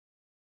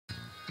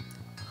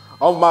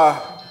On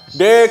my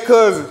dead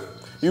cousin.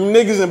 You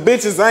niggas and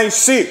bitches ain't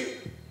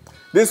shit.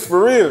 This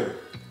for real.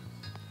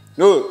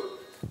 Look.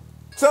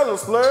 Tell them,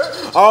 Slur.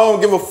 I don't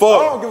give a fuck.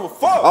 I don't give a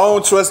fuck. I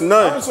don't trust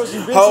none. I don't trust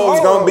you bitches. Hoes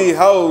gonna be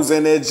hoes,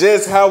 and that's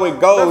just how it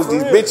goes.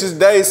 These bitches,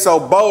 they so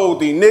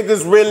bold. These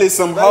niggas really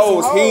some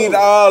hoes. Heat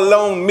all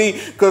on me,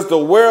 cause the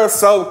world's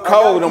so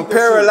cold. I'm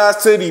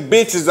paralyzed to these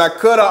bitches. I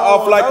cut her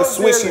off like a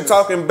switch. She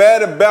talking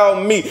bad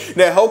about me.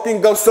 That hoe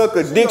can go suck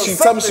a dick. She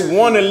told me she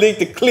wanna lick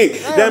the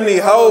click. Damn,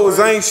 these hoes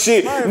ain't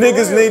shit.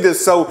 Niggas need us,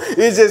 so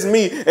it's just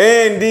me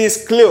and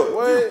this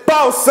clip.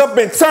 Boss up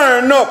and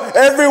turn up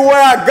everywhere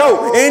I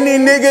go. Any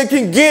nigga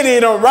can get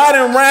it. I'm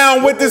riding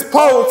around with this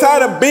pole,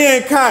 tired of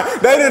being kind.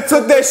 They done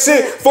took that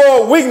shit for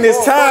a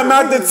weakness, time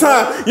after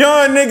time.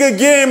 Young nigga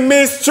getting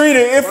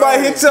mistreated. If I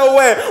hit your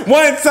ass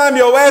one time,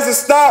 your ass will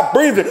stop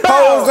breathing.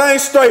 Hoes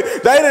ain't straight.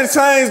 They done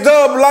changed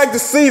up like the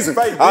season.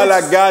 All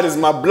I got is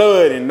my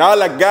blood, and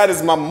all I got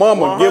is my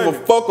mama. Give a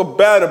fuck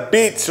about a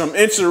bitch. I'm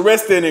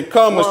interested in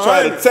commas.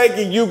 Try to take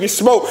it, you get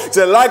smoked.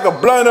 Just like a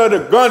blunt of the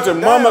gunja.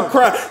 Mama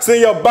crying,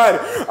 see your body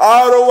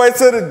all the way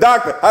to the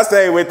doctor. I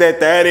stay with that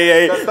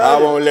 38. I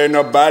won't let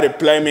nobody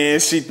play me,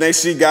 and she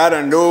thinks she got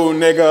a new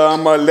nigga.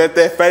 I'ma let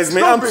that face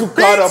me. I'm too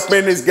caught up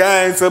in this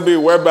game to be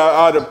worried about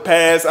all the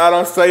past. I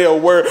don't say a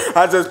word.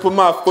 I just put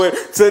my foot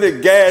to the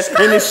gas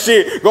in this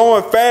shit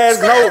going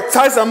fast. No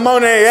tights, I'm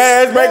on their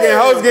ass, making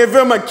hoes give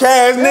him a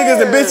cash.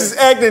 Niggas and bitches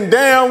acting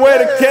down where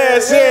the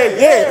cash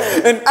is.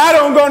 Yeah, and I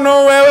don't go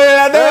nowhere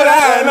without that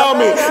eye on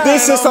me.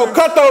 This shit so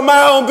cutthroat,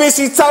 my own bitch,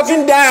 she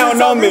talking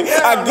down on me.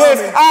 I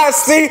guess I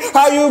see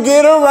how you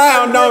get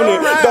around on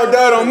it. Throw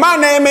dirt on my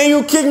name and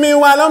you kick me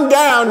while I'm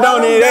down,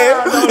 don't it?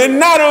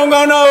 And I don't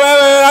go nowhere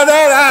without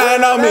that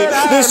iron on me.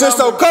 This shit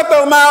so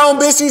cutthroat, my own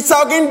bitch, she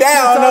talking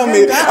down on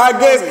me. I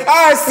guess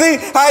I see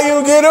how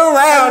you get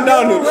around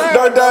on it.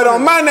 Throw dirt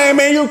on my name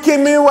and you kick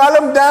me while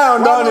I'm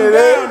down, don't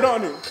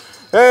it?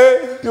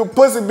 Hey, you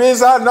pussy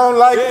bitch, I don't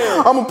like it.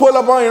 I'ma pull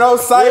up on your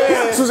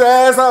site. Shoot your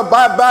ass up,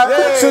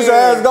 bye-bye. Shoot your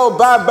ass, go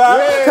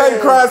bye-bye. How you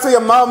crying to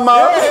your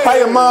mama? How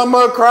your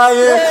mama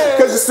crying?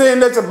 Cause you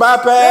sitting at your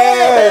bypass.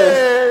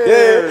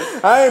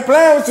 I ain't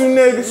playing with you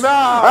niggas.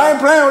 I ain't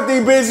playing with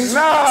these bitches.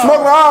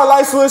 Smoking all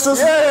like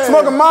swishers.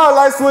 Smoking all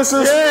like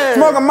swishers.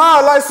 Smoking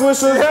all like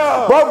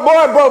swishers. Broke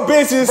boy, broke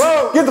bitches.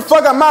 Get the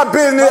fuck out my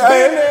business.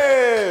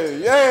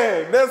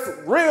 Yeah, that's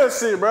real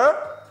shit, bro.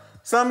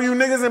 Some of you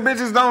niggas and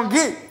bitches don't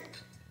get.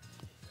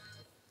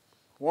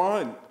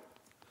 100.